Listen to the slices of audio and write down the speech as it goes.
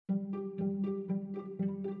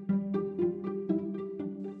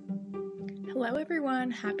Hello,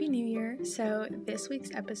 everyone. Happy New Year. So, this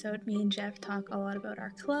week's episode, me and Jeff talk a lot about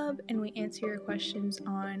our club and we answer your questions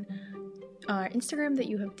on our Instagram that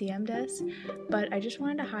you have DM'd us. But I just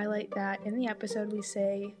wanted to highlight that in the episode, we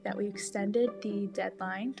say that we extended the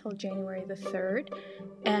deadline till January the 3rd.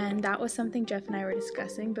 And that was something Jeff and I were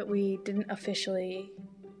discussing, but we didn't officially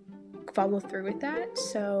follow through with that.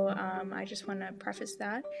 So, I just want to preface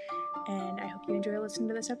that. And I hope you enjoy listening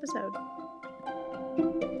to this episode.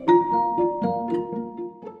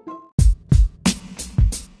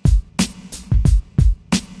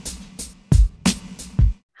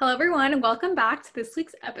 Hello, everyone, and welcome back to this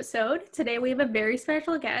week's episode. Today we have a very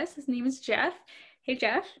special guest. His name is Jeff. Hey,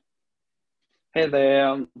 Jeff. Hey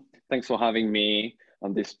there. Thanks for having me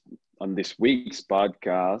on this week's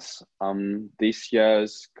podcast. I'm this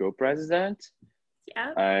year's co-president.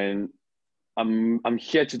 Yeah. And I'm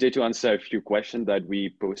here today to answer a few questions that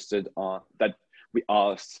we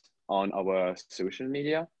asked on our social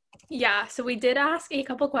media. Yeah, so we did ask a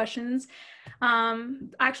couple questions.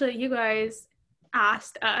 Actually, you guys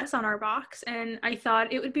asked us on our box, and I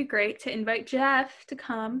thought it would be great to invite Jeff to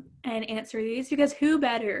come and answer these, because who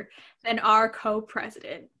better than our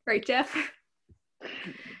co-president, right, Jeff?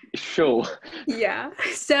 Sure. Yeah.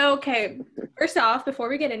 So, okay, first off, before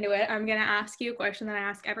we get into it, I'm going to ask you a question that I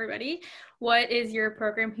ask everybody. What is your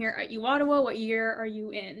program here at U Ottawa? What year are you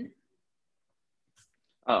in?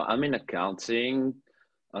 I'm in accounting.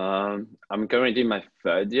 I'm currently in my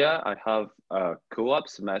third year. I have a co-op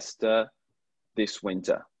semester this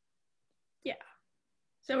winter. Yeah.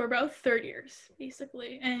 So we're both third years,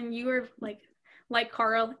 basically. And you were like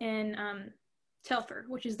Carl in Telfer,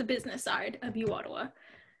 which is the business side of U Ottawa.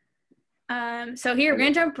 So here, we're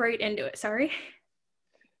going to jump right into it. Sorry.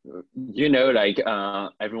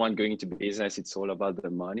 Everyone going into business, it's all about the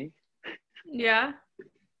money. Yeah.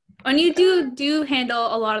 And you do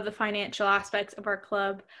handle a lot of the financial aspects of our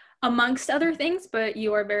club, amongst other things, but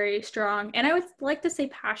you are very strong. And I would like to say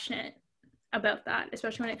passionate about that,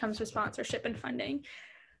 especially when it comes to sponsorship and funding.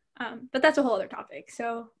 But that's a whole other topic.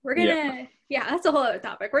 So we're gonna, that's a whole other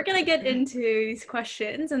topic. We're gonna get into these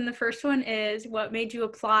questions. And the first one is, what made you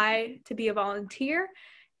apply to be a volunteer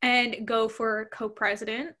and go for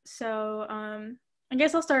co-president? So I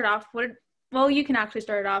guess I'll start off. You can actually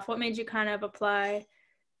start it off. What made you kind of apply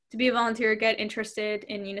to be a volunteer, get interested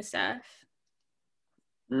in UNICEF?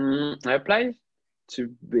 I applied to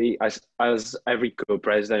be, as every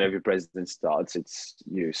co-president, every president starts,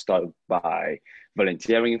 you start by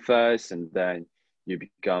volunteering first, and then you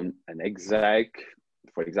become an exec.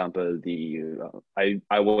 For example,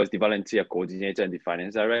 I was the volunteer coordinator and the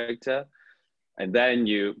finance director, and then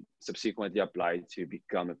you subsequently applied to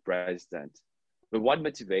become a president. But what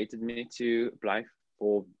motivated me to apply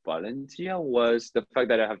for volunteer was the fact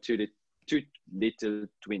that I have two little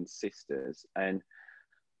twin sisters, and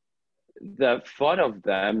the thought of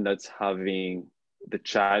them not having the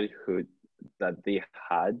childhood that they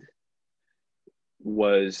had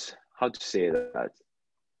was, how to say that,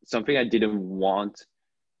 something I didn't want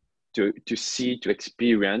to see, to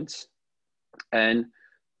experience. And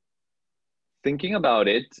thinking about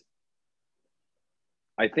it,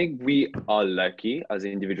 I think we are lucky as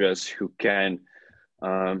individuals who can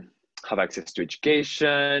have access to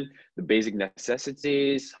education, the basic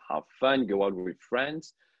necessities, have fun, go out with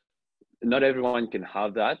friends. Not everyone can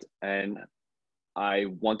have that, and I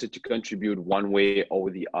wanted to contribute one way or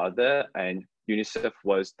the other, and UNICEF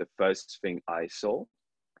was the first thing I saw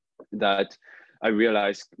that I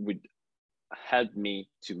realized would help me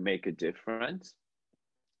to make a difference.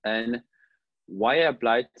 And why I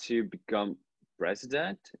applied to become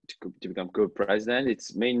president, to become co-president,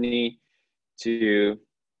 it's mainly to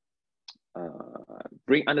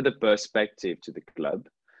bring another perspective to the club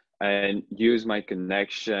and use my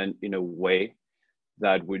connection in a way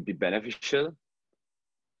that would be beneficial.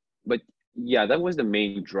 But yeah, that was the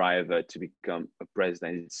main driver to become a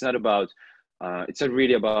president. It's not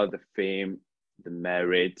really about the fame, the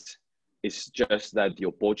merit. It's just that the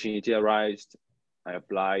opportunity arose, I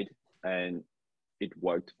applied, and it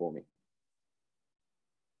worked for me.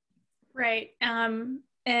 Right.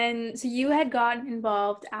 And so you had gotten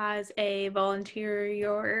involved as a volunteer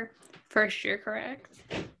your first year, correct?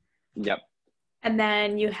 Yep. And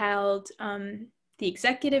then you held the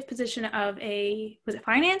executive position of was it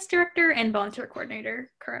finance director and volunteer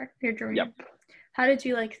coordinator, correct? Yep. How did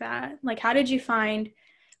you like that? Like, how did you find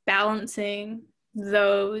balancing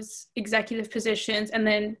those executive positions and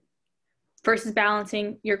then versus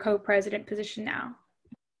balancing your co-president position now?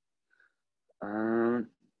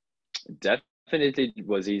 Definitely it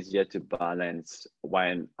was easier to balance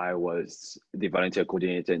when I was the volunteer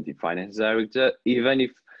coordinator and the finance director, even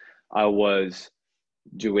if I was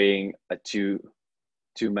doing a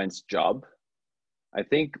two-month job. I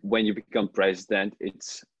think when you become president,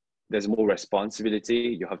 there's more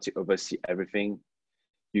responsibility. You have to oversee everything.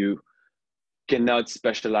 You cannot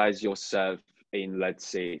specialize yourself in, let's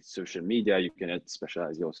say, social media. You cannot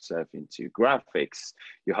specialize yourself into graphics.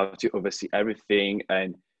 You have to oversee everything,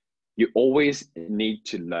 and you always need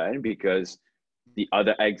to learn, because the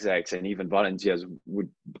other execs and even volunteers would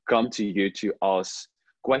come to you to ask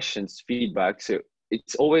questions, feedback. So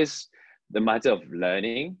it's always the matter of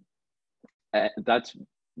learning. That's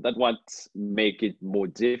what make it more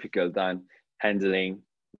difficult than handling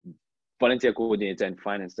volunteer coordinator and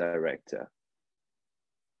finance director.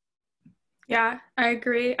 Yeah, I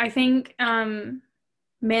agree. I think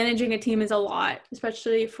managing a team is a lot,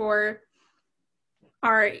 especially for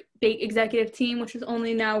our big executive team, which is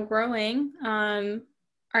only now growing.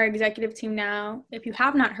 Our executive team now, if you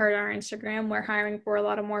have not heard on our Instagram, we're hiring for a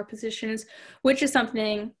lot of more positions, which is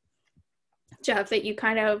something, Jeff, that you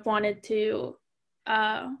kind of wanted to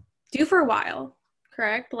do for a while,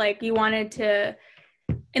 correct? Like you wanted to,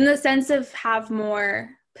 in the sense of have more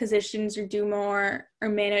positions or do more or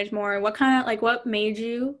manage more. What made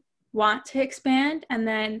you want to expand? And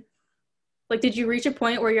then like, did you reach a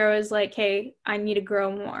point where you're always like, hey, I need to grow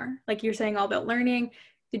more? Like you're saying all about learning.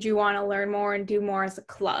 Did you want to learn more and do more as a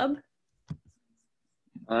club?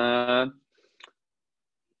 I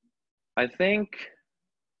think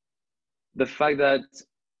the fact that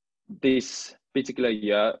this particular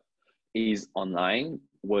year is online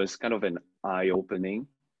was kind of an eye-opening.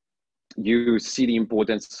 You see the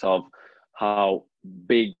importance of how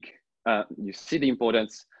big, you see the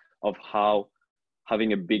importance of how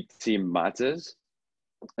having a big team matters.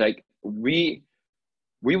 Like we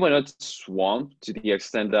were not swamped to the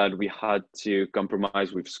extent that we had to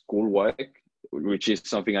compromise with schoolwork, which is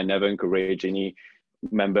something I never encourage any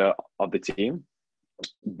member of the team.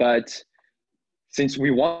 But since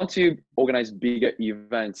we want to organize bigger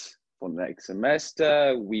events for next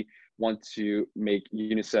semester, we want to make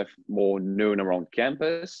UNICEF more known around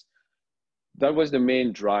campus. That was the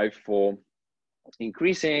main drive for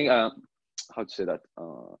increasing,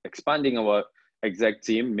 expanding our exec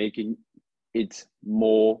team, making it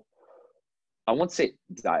more, I won't say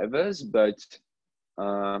diverse, but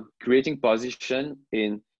creating position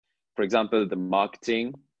in, for example, the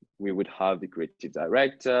marketing. We would have the creative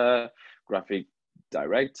director, graphic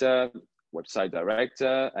director, website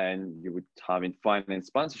director, and you would have in finance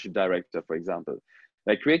sponsorship director, for example.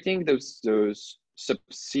 Like creating those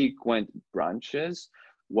subsequent branches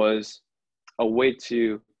was a way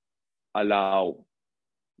to allow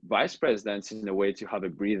vice presidents in a way to have a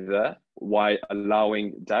breather, while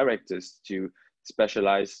allowing directors to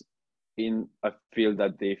specialize in a field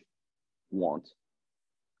that they want.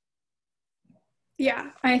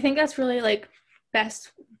 Yeah, I think that's really like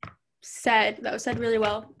best said. That was said really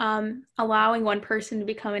well. Allowing one person to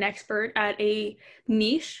become an expert at a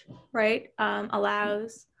niche, right,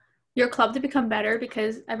 allows your club to become better,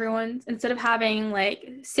 because everyone's, instead of having like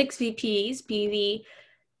 6 VPs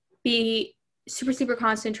be super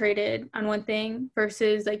concentrated on one thing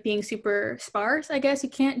versus like being super sparse, I guess you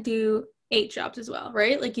can't do 8 jobs as well,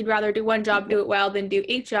 right? Like you'd rather do one job, do it well, than do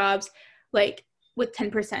 8 jobs, like with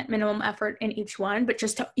 10% minimum effort in each one, but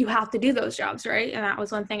you have to do those jobs, right? And that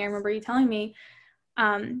was one thing I remember you telling me,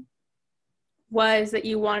 was that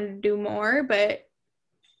you wanted to do more, but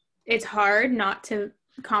it's hard not to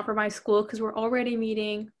compromise school, because we're already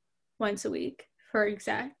meeting once a week for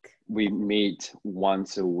exec. We meet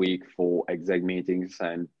once a week for exec meetings,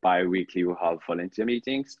 and bi-weekly we have volunteer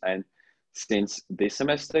meetings. And since this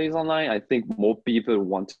semester is online, I think more people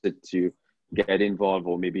wanted to get involved,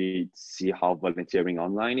 or maybe see how volunteering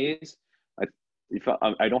online is.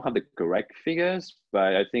 I don't have the correct figures,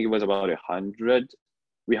 but I think it was about 100.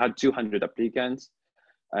 We had 200 applicants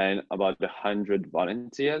and about 100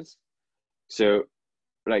 volunteers. So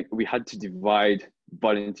like we had to divide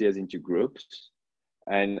volunteers into groups,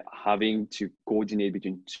 and having to coordinate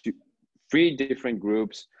between 3 different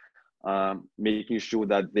groups, making sure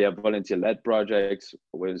that their volunteer-led projects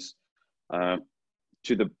was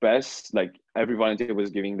to the best, like every volunteer was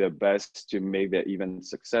giving their best to make their event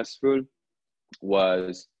successful,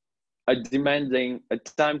 was a demanding, a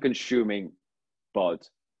time-consuming part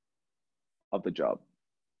of the job,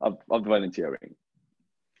 of volunteering.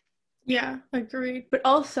 Yeah, agreed. But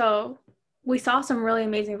also, we saw some really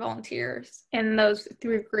amazing volunteers in those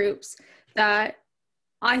 3 groups that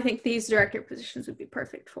I think these director positions would be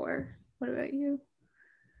perfect for. What about you?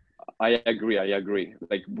 I agree.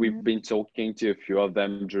 Like we've been talking to a few of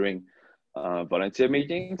them during volunteer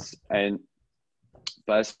meetings, and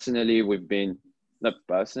personally, we've been not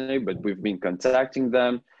personally, but we've been contacting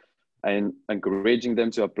them and encouraging them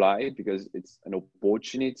to apply because it's an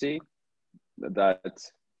opportunity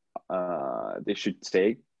that they should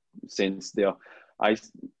take since they're.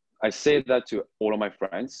 I say that to all of my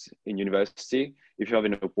friends in university. If you have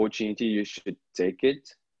an opportunity, you should take it.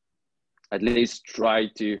 At least try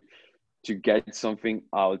to get something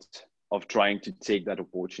out of trying to take that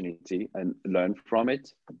opportunity and learn from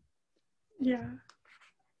it. Yeah.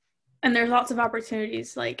 And there's lots of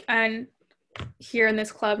opportunities and here in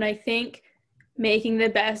this club, and I think making the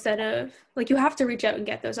best out of, you have to reach out and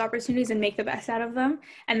get those opportunities and make the best out of them,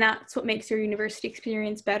 and that's what makes your university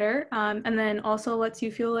experience better, and then also lets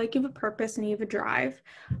you feel like you have a purpose and you have a drive,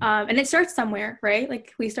 and it starts somewhere, right?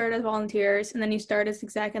 Like we started as volunteers, and then you start as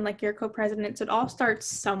exec and you're co-president, so it all starts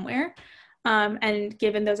somewhere, and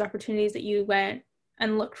given those opportunities that you went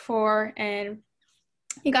and looked for, and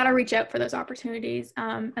you got to reach out for those opportunities,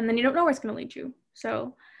 and then you don't know where it's going to lead you.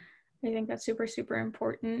 So I think that's super, super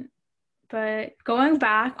important. But going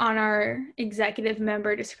back on our executive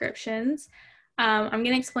member descriptions, I'm going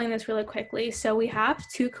to explain this really quickly. So we have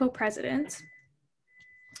 2 co-presidents,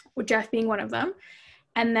 with Jeff being one of them.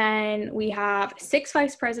 And then we have 6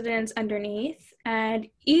 vice presidents underneath. And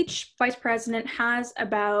each vice president has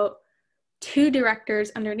about 2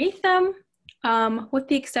 directors underneath them, with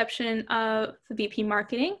the exception of the VP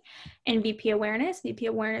Marketing and VP Awareness. VP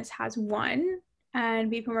Awareness has 1. And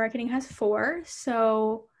VP Marketing has 4.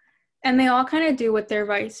 So, and they all kind of do what their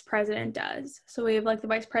vice president does. So we have the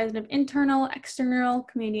vice president of internal, external,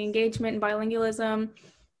 community engagement, and bilingualism,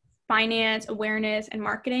 finance, awareness, and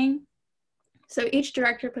marketing. So each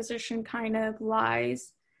director position kind of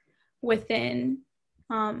lies within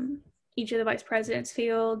each of the vice president's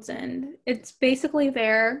fields, and it's basically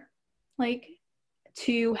there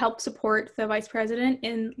to help support the vice president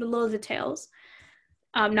in the little details.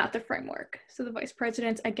 Not the framework. So the vice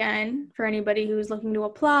presidents, again, for anybody who's looking to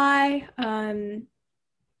apply,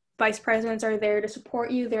 vice presidents are there to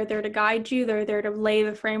support you. They're there to guide you. They're there to lay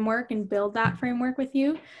the framework and build that framework with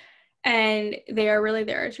you. And they are really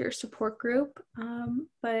there as your support group.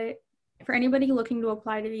 But for anybody looking to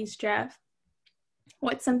apply to these, Jeff,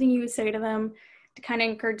 what's something you would say to them to kind of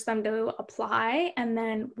encourage them to apply, and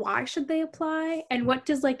then why should they apply, and what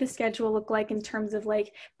does the schedule look like in terms of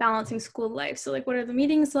balancing school life? So what are the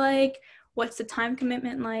meetings like, what's the time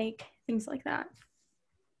commitment like, things like that?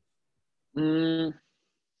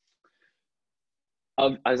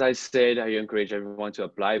 As I said, I encourage everyone to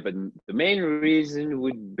apply, but the main reason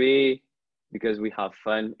would be because we have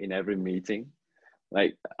fun in every meeting.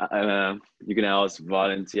 You can ask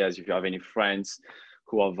volunteers if you have any friends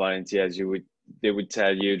who are volunteers. They would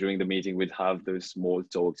tell you during the meeting we'd have those small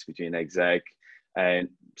talks between exec, and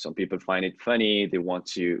some people find it funny.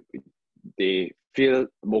 They feel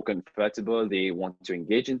more comfortable. They want to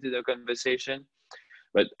engage into the conversation.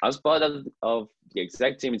 But as part of the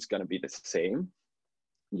exec team, it's going to be the same.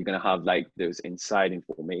 You're going to have those inside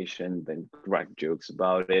information, then crack jokes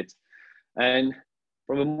about it. And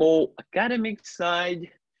from a more academic side,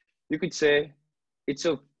 you could say it's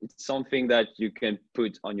something that you can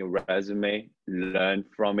put on your resume, learn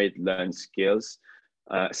from it, learn skills,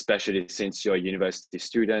 especially since you're university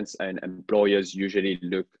students, and employers usually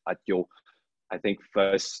look at your, I think,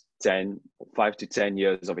 first 5 to 10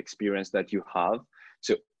 years of experience that you have.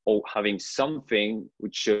 So, or having something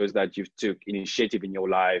which shows that you took initiative in your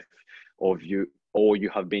life, or you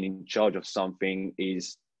have been in charge of something,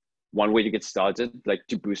 is one way to get started,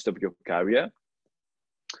 to boost up your career.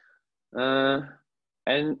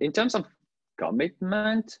 And in terms of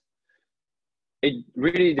commitment, it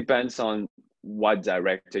really depends on what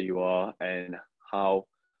director you are and how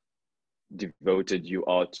devoted you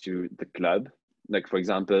are to the club. For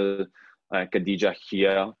example, Khadija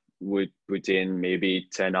here would put in maybe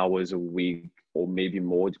 10 hours a week or maybe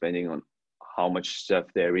more, depending on how much stuff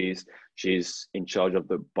there is. She's in charge of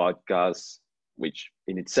the podcast, which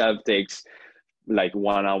in itself takes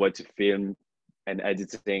 1 hour to film and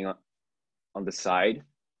editing on the side.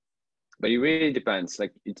 But it really depends.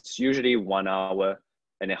 It's usually 1 hour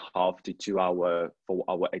and a half to 2 hours for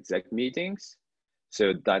our exec meetings.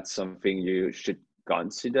 So that's something you should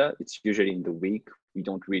consider. It's usually in the week. We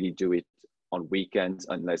don't really do it on weekends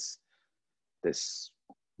unless there's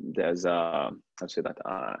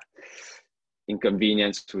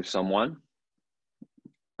inconvenience to someone.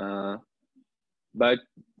 But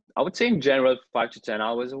I would say in general, 5 to 10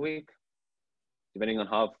 hours a week, depending on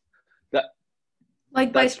how that.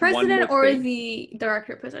 Vice president or the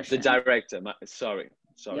director position? The director, sorry.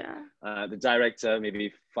 Yeah. The director,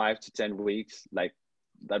 maybe 5 to 10 weeks,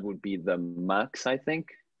 that would be the max, I think.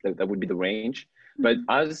 That would be the range. Mm-hmm. But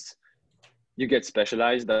you get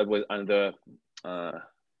specialized. That was another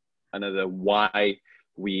why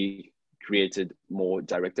we created more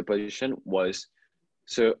director position was,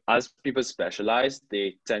 so as people specialize,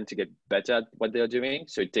 they tend to get better at what they're doing.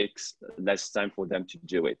 So it takes less time for them to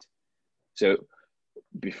do it. So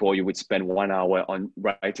before you would spend 1 hour on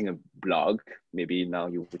writing a blog, maybe now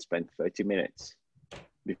you would spend 30 minutes.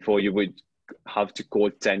 Before you would have to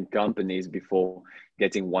call 10 companies before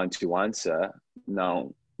getting one to answer.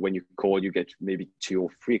 Now, when you call, you get maybe 2 or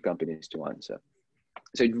 3 companies to answer.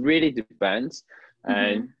 So it really depends.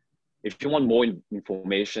 And if you want more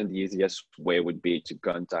information, the easiest way would be to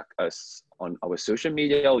contact us on our social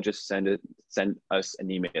media or just send us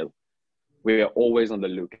an email. We are always on the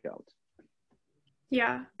lookout.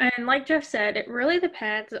 Yeah. And like Jeff said, it really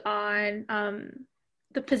depends on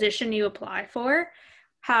the position you apply for,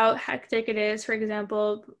 how hectic it is. For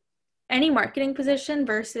example, any marketing position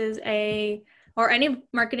versus any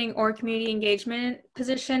marketing or community engagement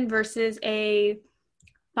position versus a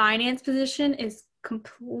finance position is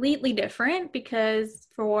completely different, because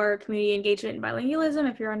for community engagement and bilingualism,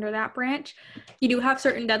 if you're under that branch, you do have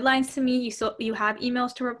certain deadlines to meet. You have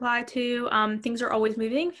emails to reply to. Things are always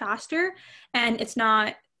moving faster, and it's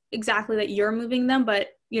not exactly that you're moving them, but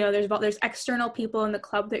there's external people in the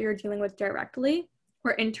club that you're dealing with directly,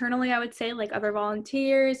 or internally, I would say, like other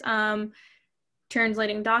volunteers,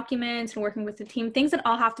 translating documents and working with the team, things that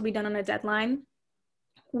all have to be done on a deadline.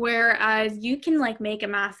 Whereas you can like make a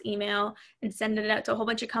mass email and send it out to a whole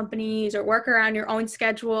bunch of companies, or work around your own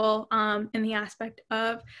schedule. In the aspect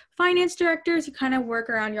of finance directors, you kind of work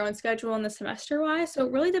around your own schedule in the semester wise. So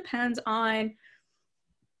it really depends on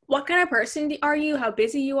what kind of person are you, how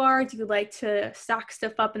busy you are. Do you like to stack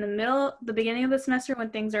stuff up in the beginning of the semester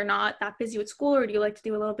when things are not that busy with school, or do you like to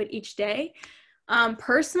do a little bit each day?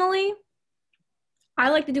 Personally, I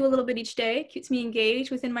like to do a little bit each day. It keeps me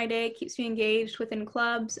engaged within my day, keeps me engaged within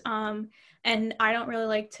clubs. And I don't really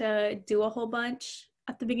like to do a whole bunch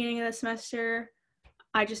at the beginning of the semester.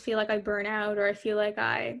 I just feel like I burn out, or I feel like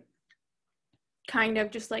I kind of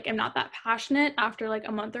just like am not that passionate after like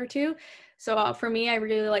a month or two. So for me, I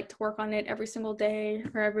really like to work on it every single day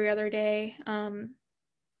or every other day, and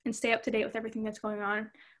stay up to date with everything that's going on.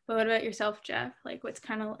 But what about yourself, Jeff? Like, what's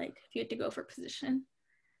kind of like if you had to go for a position?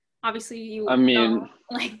 Obviously you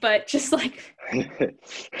but just like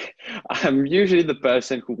I'm usually the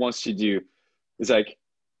person who wants to do, it's like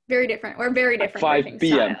very different. We're very different 5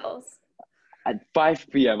 p.m. styles. At 5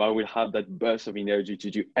 p.m. I will have that burst of energy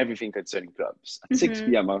to do everything concerning clubs. At 6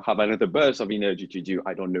 p.m. I'll have another burst of energy to do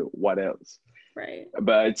I don't know what else. Right.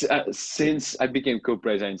 But since I became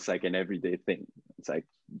co-president, it's like an everyday thing. It's like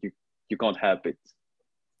you can't help it.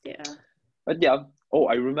 Yeah. But yeah. Oh,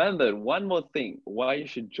 I remember one more thing. Why you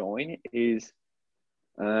should join is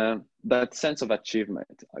that sense of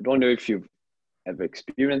achievement. I don't know if you've ever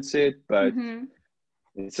experienced it, but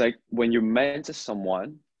it's like when you mentor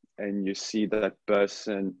someone and you see that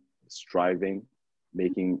person striving,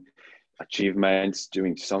 making achievements,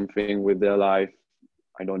 doing something with their life.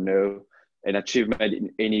 I don't know, an achievement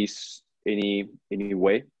in any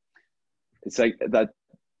way. It's like that.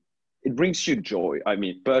 It brings you joy. I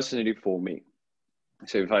mean, personally for me.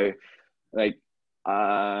 So if I like,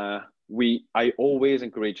 I always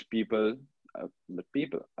encourage people,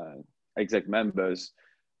 exec members,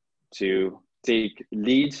 to take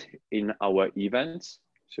lead in our events.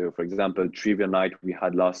 So for example, trivia night we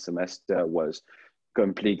had last semester was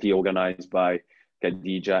completely organized by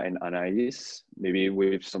Khadija and Anais, maybe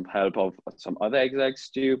with some help of some other execs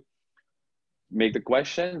to make the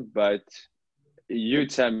question. But you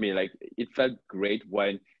tell me, like, it felt great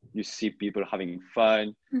when you see people having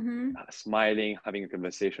fun, smiling, having a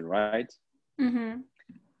conversation, right?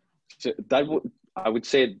 So I would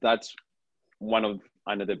say that's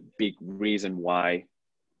another big reason why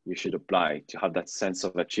you should apply, to have that sense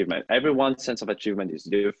of achievement. Everyone's sense of achievement is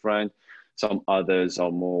different. Some others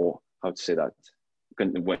are more, how to say that?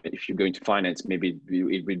 If you go into finance, maybe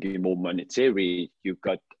it will be more monetary. You've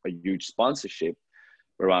got a huge sponsorship,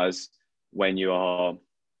 whereas when you are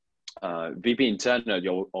VP internal,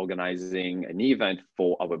 you're organizing an event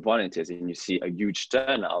for our volunteers and you see a huge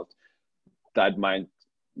turnout, that might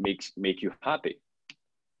make you happy.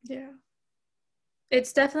 Yeah.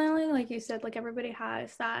 It's definitely, like you said, like everybody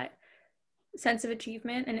has that sense of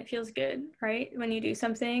achievement and it feels good, right? When you do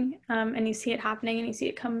something and you see it happening and you see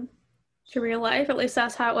it come to real life. At least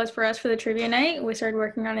that's how it was for us for the trivia night. We started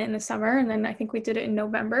working on it in the summer, and then I think we did it in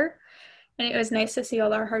November. And it was nice to see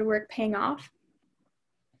all our hard work paying off.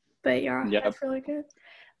 But yeah, that's really good.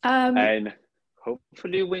 And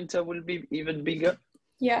hopefully winter will be even bigger.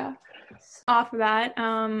 Yeah. Off of that,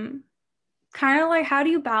 kind of like, how do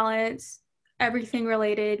you balance everything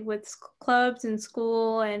related with clubs and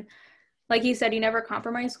school, and like you said, you never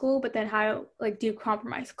compromise school, but then how, like, do you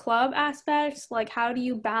compromise club aspects? Like, how do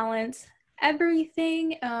you balance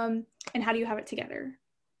everything, and how do you have it together?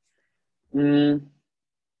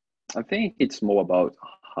 I think it's more about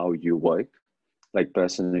how you work. Like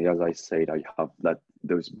personally, as I said, I have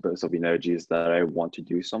those bursts of energies that I want to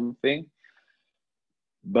do something.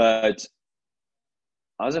 But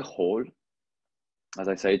as a whole, as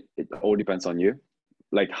I said, it all depends on you.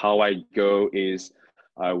 Like how I go is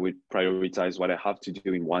I would prioritize what I have to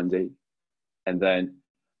do in one day, and then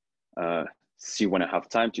see when I have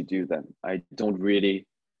time to do them. I don't really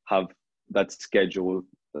have that schedule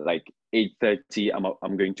like 8:30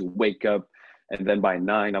 I'm going to wake up, and then by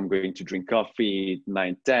 9 I'm going to drink coffee,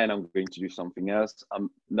 9:10 I'm going to do something else. I'm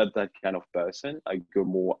not that kind of person. I go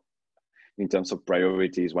more in terms of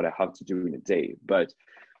priorities, what I have to do in a day. But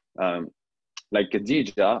like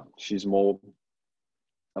Khadija, she's more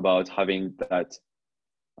about having that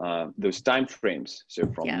those time frames. So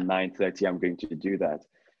from 9:30 I'm going to do that.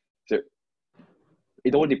 So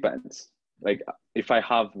it all depends. Like if I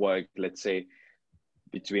have work, let's say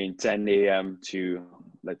between 10 a.m. to,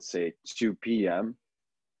 let's say, 2 p.m.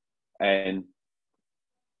 and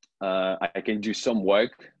I can do some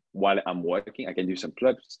work while I'm working. I can do some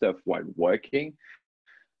club stuff while working.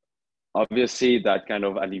 Obviously, that kind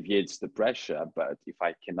of alleviates the pressure. But if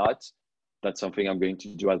I cannot, that's something I'm going to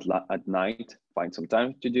do at night, find some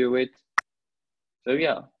time to do it. So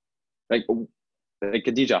yeah, like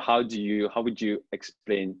Khadija, how would you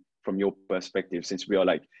explain from your perspective, since we are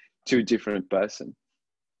like two different persons?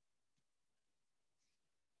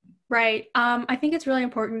 Right. I think it's really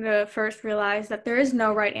important to first realize that there is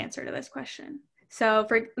no right answer to this question. So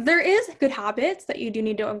there is good habits that you do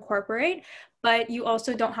need to incorporate, but you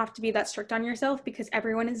also don't have to be that strict on yourself because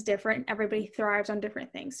everyone is different. Everybody thrives on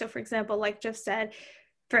different things. So for example, like Jeff said,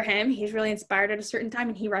 for him, he's really inspired at a certain time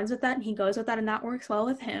and he runs with that and he goes with that and that works well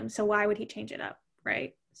with him. So why would he change it up?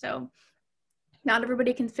 Right. So not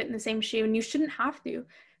everybody can fit in the same shoe and you shouldn't have to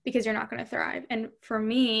because you're not going to thrive. And for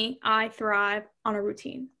me, I thrive on a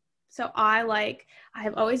routine. So I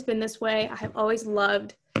have always been this way. I have always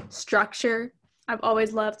loved structure. I've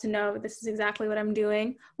always loved to know this is exactly what I'm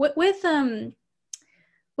doing. With some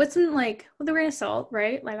like with a grain of salt,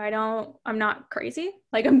 right? Like I'm not crazy.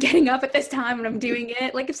 Like I'm getting up at this time and I'm doing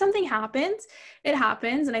it. Like if something happens, it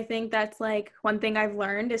happens. And I think that's like one thing I've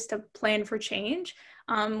learned is to plan for change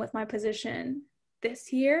with my position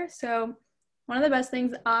this year. So one of the best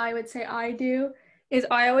things I would say I do is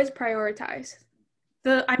I always prioritize.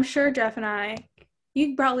 I'm sure Jeff and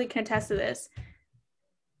you probably can attest to this.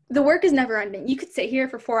 The work is never ending. You could sit here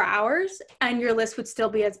for 4 hours and your list would still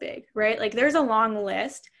be as big, right? Like there's a long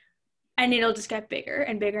list and it'll just get bigger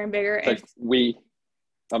and bigger and bigger. It's like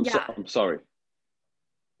I'm sorry.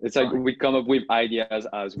 It's like we come up with ideas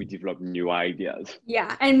as we develop new ideas.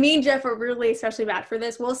 Yeah. And me and Jeff are really especially bad for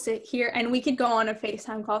this. We'll sit here and we could go on a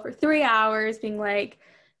FaceTime call for 3 hours being like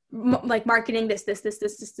marketing this.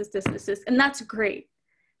 And that's great.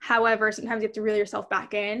 However, sometimes you have to reel yourself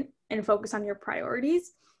back in and focus on your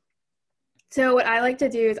priorities. So what I like to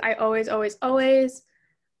do is I always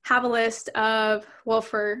have a list of, well,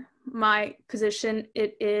 for my position,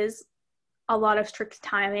 it is a lot of strict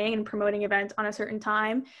timing and promoting events on a certain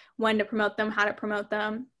time, when to promote them, how to promote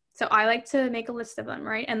them. So I like to make a list of them,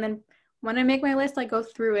 right? And then when I make my list, I go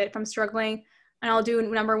through it. If I'm struggling, and I'll do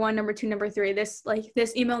number 1, number 2, number 3. This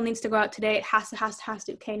email needs to go out today. It has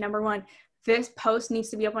to. Okay, number 1. This post needs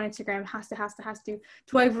to be up on Instagram. Has to.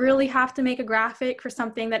 Do I really have to make a graphic for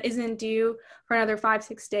something that isn't due for another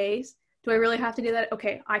 5-6 days? Do I really have to do that?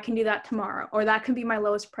 Okay, I can do that tomorrow. Or that can be my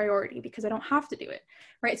lowest priority because I don't have to do it,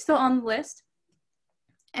 right? It's still on the list.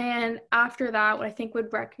 And after that,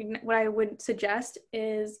 what I would suggest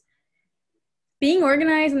is being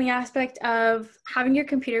organized in the aspect of having your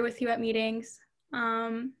computer with you at meetings,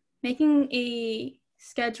 making a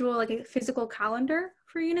schedule, like a physical calendar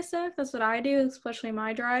for UNICEF. That's what I do, especially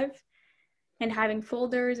my drive, and having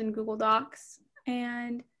folders and Google Docs,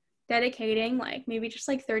 and dedicating like maybe just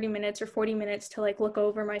like 30 minutes or 40 minutes to like look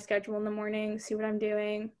over my schedule in the morning, see what I'm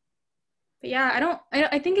doing. But yeah,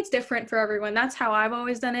 I think it's different for everyone. That's how I've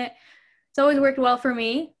always done it. It's always worked well for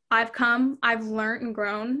me. I've learned and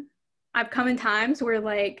grown. I've come in times where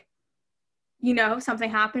like, something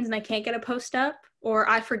happens and I can't get a post up, or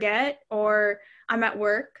I forget, or I'm at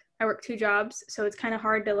work. I work 2 jobs. So it's kind of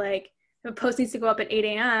hard to like, if a post needs to go up at 8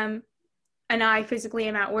 a.m. and I physically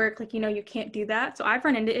am at work, like, you can't do that. So I've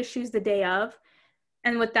run into issues the day of.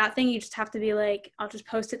 And with that thing, you just have to be like, I'll just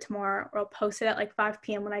post it tomorrow, or I'll post it at like 5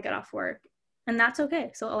 p.m. when I get off work. And that's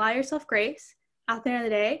okay. So allow yourself grace at the end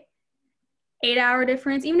of the day. 8-hour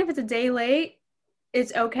difference, even if it's a day late,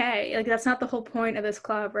 it's okay. Like that's not the whole point of this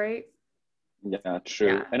club, right? Yeah,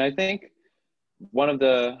 true. Yeah. And I think one of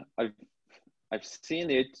the I've seen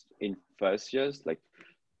it in first years, like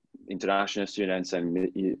international students and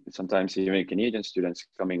sometimes even Canadian students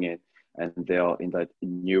coming in, and they're in that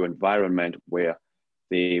new environment where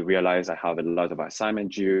they realize I have a lot of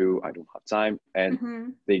assignment due, I don't have time, and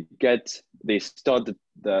Mm-hmm. they start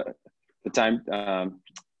the time,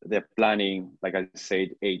 they're planning, like I said,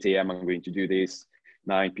 8 a.m. I'm going to do this,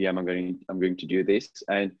 9 p.m. I'm going to do this,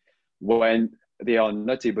 and when they are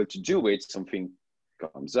not able to do it, something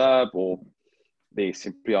comes up, or they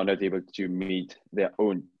simply are not able to meet their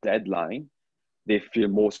own deadline, they feel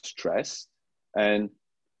more stressed. And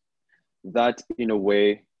that, in a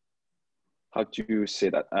way, how to say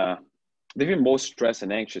that? They feel more stressed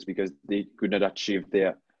and anxious because they could not achieve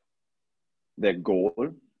their goal.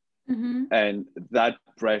 Mm-hmm. And that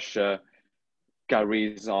pressure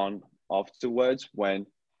carries on afterwards when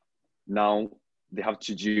now they have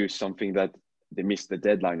to do something that they missed the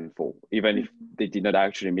deadline for, even if they did not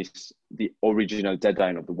actually miss the original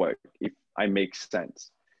deadline of the work, if I make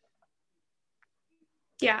sense.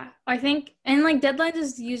 Yeah, I think, and like deadlines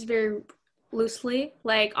is used very loosely.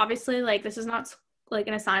 Like obviously, like this is not like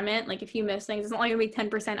an assignment. Like if you miss things, it's not like gonna be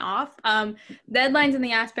 10% off. Deadlines in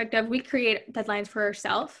the aspect of we create deadlines for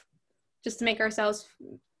ourselves just to make ourselves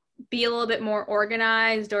be a little bit more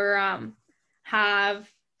organized or have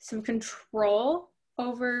some control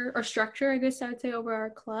over or structure, I guess I would say, over our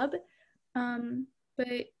club. But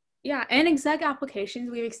yeah, and exec applications,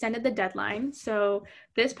 we've extended the deadline. So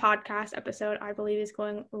this podcast episode, I believe, is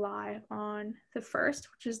going live on the 1st,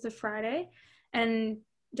 which is the Friday. And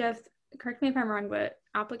Jeff, correct me if I'm wrong, but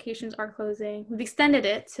applications are closing. We've extended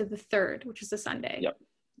it to the 3rd, which is the Sunday. Yep.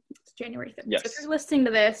 It's January 3rd. Yes. So if you're listening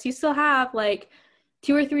to this, you still have like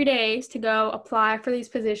 2 or 3 days to go apply for these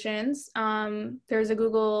positions. There's a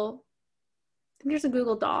Google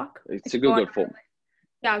Doc. It's a Google form.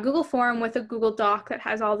 Yeah, Google form with a Google Doc that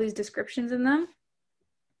has all these descriptions in them.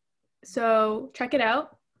 So check it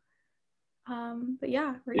out. But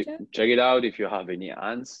yeah, Rachel. Check it out. If you have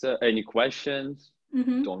any questions,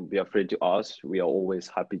 Mm-hmm. don't be afraid to ask. We are always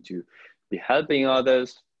happy to be helping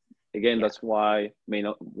others. Again, yeah. That's why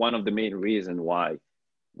one of the main reasons why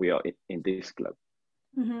we are in this club.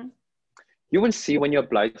 Mm-hmm. You will see when you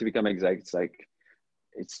apply to become exec,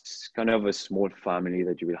 it's kind of a small family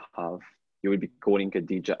that you will have. You will be calling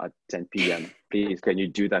Khadija at 10 p.m. Please, can you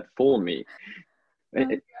do that for me?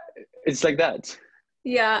 It's like that.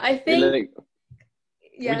 Yeah, I think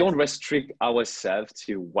we don't restrict ourselves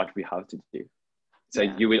to what we have to do. So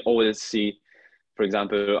you will always see, for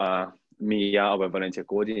example, Mia, our volunteer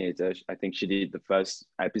coordinator, I think she did the first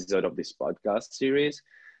episode of this podcast series.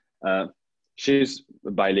 She's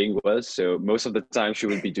bilingual, so most of the time she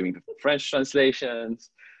will be doing French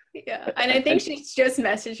translations. Yeah, and I think she's just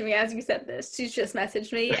messaged me as you said this. She's just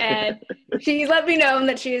messaged me and she's let me know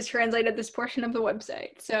that she has translated this portion of the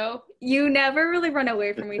website. So you never really run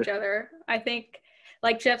away from each other. I think,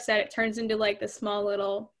 like Jeff said, it turns into like this small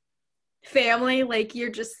little family. Like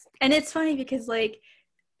you're just, and it's funny because like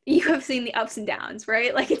you have seen the ups and downs,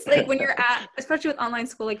 right? Like it's like when you're at, especially with online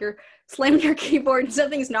school, like you're slamming your keyboard and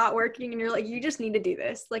something's not working and you're like, you just need to do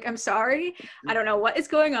this. Like, I'm sorry, I don't know what is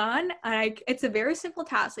going on. It's a very simple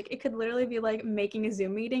task. Like it could literally be like making a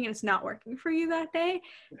Zoom meeting and it's not working for you that day.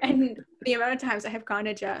 And the amount of times I have gone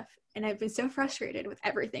to Jeff and I've been so frustrated with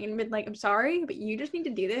everything and been like, I'm sorry, but you just need to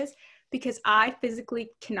do this because I physically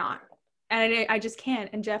cannot. And I just can't.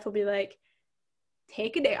 And Jeff will be like,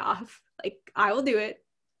 take a day off. Like I will do it.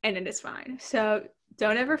 And it is fine. So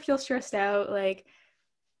don't ever feel stressed out. Like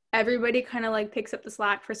everybody kind of like picks up the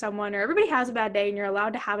slack for someone, or everybody has a bad day and you're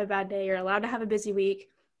allowed to have a bad day. You're allowed to have a busy week.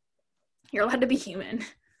 You're allowed to be human.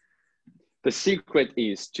 The secret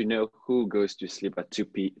is to know who goes to sleep at 2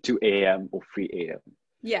 a.m. or 3 a.m.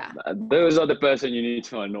 Yeah. Those are the person you need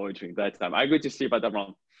to annoy during that time. I go to sleep at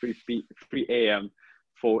around 3 a.m.,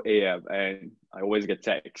 4 a.m. and I always get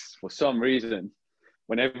texts for some reason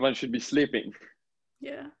when everyone should be sleeping.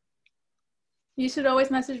 Yeah. You should always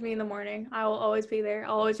message me in the morning. I will always be there.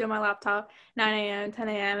 I'll always be on my laptop, 9 a.m., 10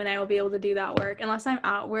 a.m., and I will be able to do that work. Unless I'm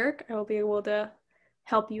at work, I will be able to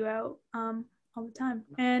help you out all the time.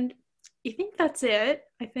 And I think that's it.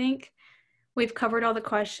 I think we've covered all the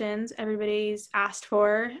questions everybody's asked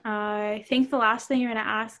for. I think the last thing you're going to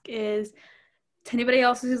ask is to anybody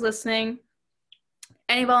else who's listening,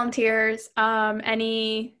 any volunteers,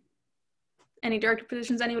 any director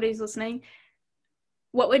positions, anybody who's listening,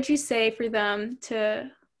 what would you say for them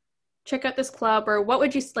to check out this club, or what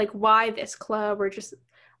would you like, why this club, or just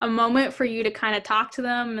a moment for you to kind of talk to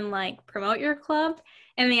them and like promote your club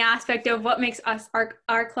and the aspect of what makes us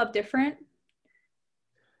our club different?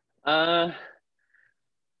 Uh,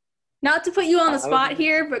 Not to put you on the I would spot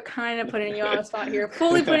here, but kind of putting you on the spot here,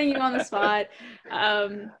 fully putting you on the spot.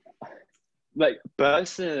 Like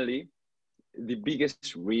personally, the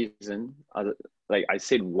biggest reason, like I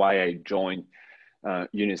said, why I joined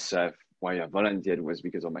UNICEF, why I volunteered was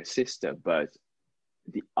because of my sister. But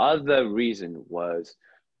the other reason was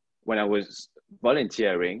when I was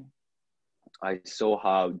volunteering, I saw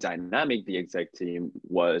how dynamic the exec team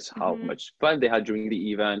was, how much fun they had during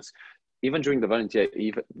the events. Even during the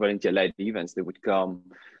volunteer-led events, they would come,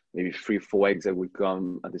 maybe 3-4 exec would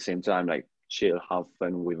come at the same time, like chill, have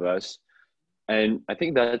fun with us. And I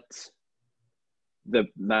think that's the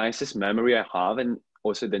nicest memory I have, and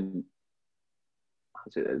also the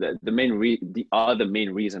other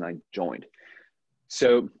main reason I joined.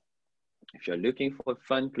 So if you're looking for a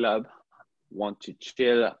fun club, want to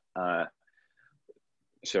chill,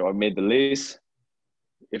 so I made the list.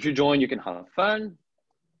 If you join, you can have fun.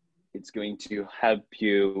 It's going to help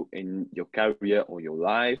you in your career or your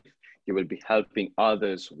life. You will be helping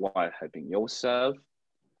others while helping yourself.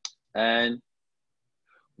 And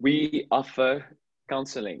we offer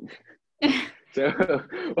counseling. So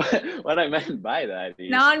what I meant by that is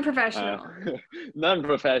non-professional.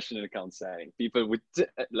 Non-professional counseling. People would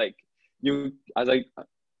like you,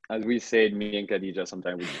 as we said, me and Khadija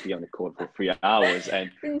sometimes would be on the call for 3 hours,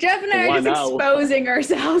 and Jeff and I are just exposing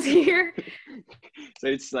ourselves here. So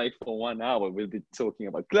it's like for 1 hour we'll be talking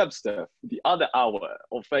about club stuff. The other hour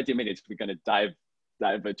or 30 minutes we're gonna dive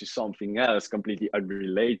into something else completely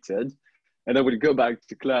unrelated, and then we'll go back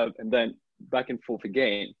to club and then back and forth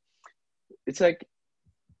again. It's like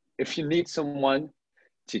if you need someone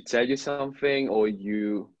to tell you something, or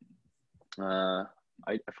you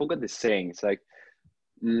I forgot the saying. It's like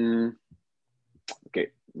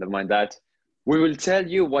okay, never mind that. We will tell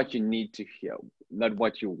you what you need to hear, not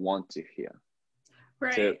what you want to hear.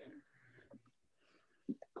 Right. So,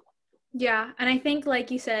 yeah, and I think,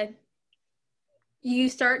 like you said, you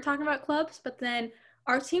start talking about clubs, but then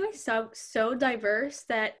our team is so diverse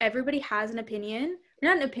that everybody has an opinion,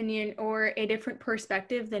 not an opinion, or a different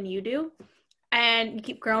perspective than you do. And you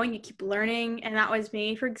keep growing, you keep learning. And that was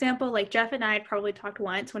me. For example, like Jeff and I had probably talked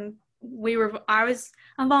once when I was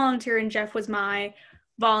a volunteer and Jeff was my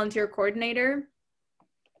volunteer coordinator.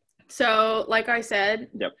 So like I said,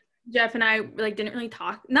 yep. Jeff and I like didn't really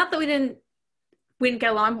talk. Not that we didn't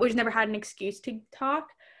get along, but we just never had an excuse to talk.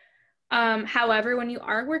 However, when you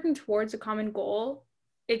are working towards a common goal,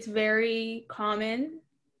 it's very common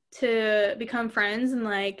to become friends, and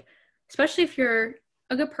like, especially if you're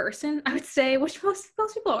a good person, I would say, which most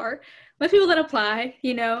people are. Most people that apply,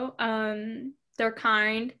 you know, they're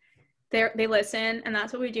kind, they listen, and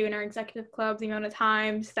that's what we do in our executive club. The amount of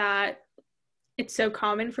times that it's so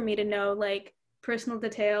common for me to know like personal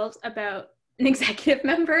details about an executive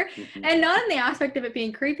member, and not in the aspect of it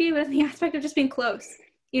being creepy, but in the aspect of just being close.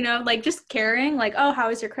 You know, like just caring, like, oh, how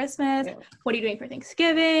was your Christmas? Yeah. What are you doing for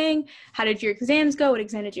Thanksgiving? How did your exams go? What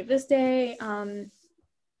exam did you have this day?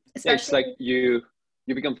 It's like you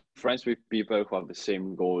become friends with people who have the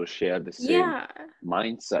same goal, share the same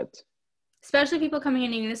mindset. Especially people coming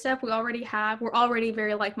into UNICEF, we're already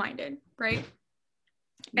very like-minded, right?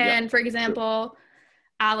 And for example,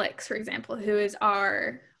 Alex, for example, who is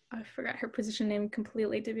I forgot her position name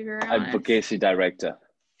completely, to be very honest. Advocacy director.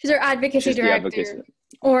 She's our advocacy director.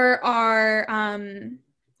 Or our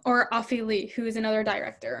or Afi Lee, who is another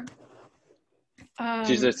director.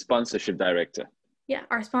 She's a sponsorship director. Yeah,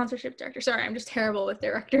 our sponsorship director. Sorry, I'm just terrible with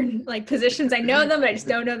director like positions. I know them, but I just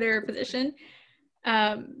don't know their position.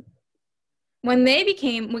 When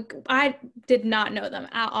I did not know them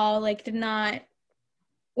at all. Like,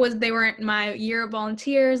 they weren't my year of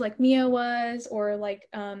volunteers like Mia was, or like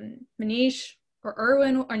Manish or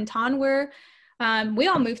Erwin and Tan were. We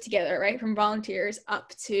all moved together, right, from volunteers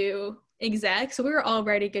up to exec. So we were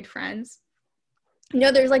already good friends. You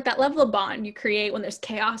know, there's like that level of bond you create when there's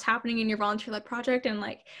chaos happening in your volunteer-led project. And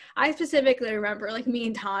like, I specifically remember like me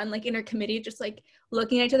and Tan, like in our committee, just like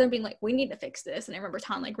looking at each other and being like, we need to fix this. And I remember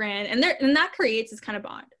Tan like ran, and that creates this kind of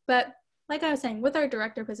bond. But like I was saying, with our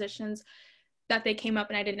director positions that they came up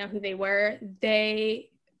and I didn't know who they were, we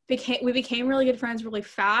became really good friends really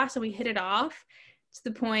fast, and we hit it off to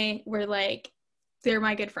the point where like, they're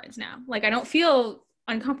my good friends now. Like, I don't feel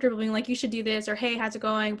uncomfortable being like, you should do this, or hey, how's it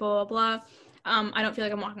going, blah, blah, blah. I don't feel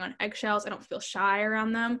like I'm walking on eggshells. I don't feel shy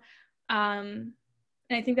around them. And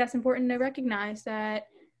I think that's important to recognize, that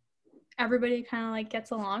everybody kind of like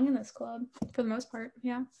gets along in this club for the most part.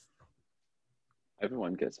 Yeah.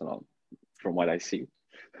 Everyone gets along from what I see.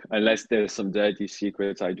 unless there's some dirty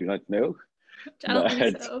secrets I do not know. Which I don't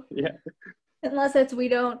think But so. yeah, Unless it's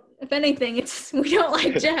if anything, it's we don't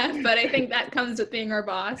like Jeff, but I think that comes with being our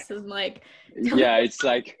boss and like, yeah, it's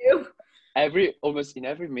like you. almost in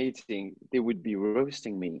every meeting they would be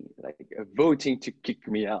roasting me, like voting to kick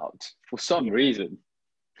me out for some reason.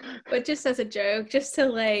 But just as a joke, just to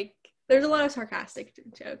like, there's a lot of sarcastic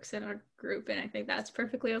jokes in our group, and I think that's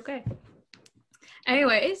perfectly okay.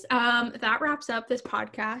 Anyways, that wraps up this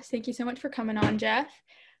podcast. Thank you so much for coming on, Jeff.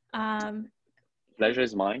 Pleasure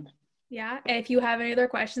is mine. Yeah, if you have any other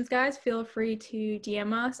questions, guys, feel free to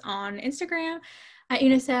DM us on Instagram at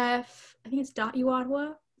UNICEF. I think it's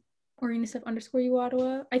 .uottawa or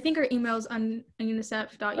UNICEF_UOttawa. I think our email is on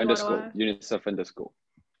UNICEF.uottawa. UNICEF_.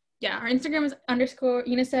 Yeah, our Instagram is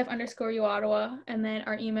UNICEF_UOttawa, and then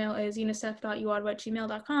our email is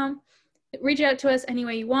unicef.uottawa@gmail.com. Reach out to us any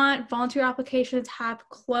way you want. Volunteer applications have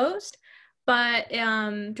closed, but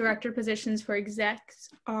director positions for execs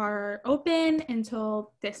are open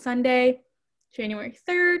until this Sunday, January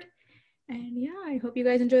 3rd. And yeah, I hope you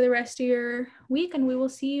guys enjoy the rest of your week, and we will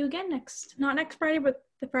see you again not next Friday, but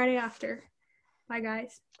the Friday after. Bye,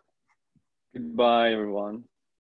 guys. Goodbye, everyone.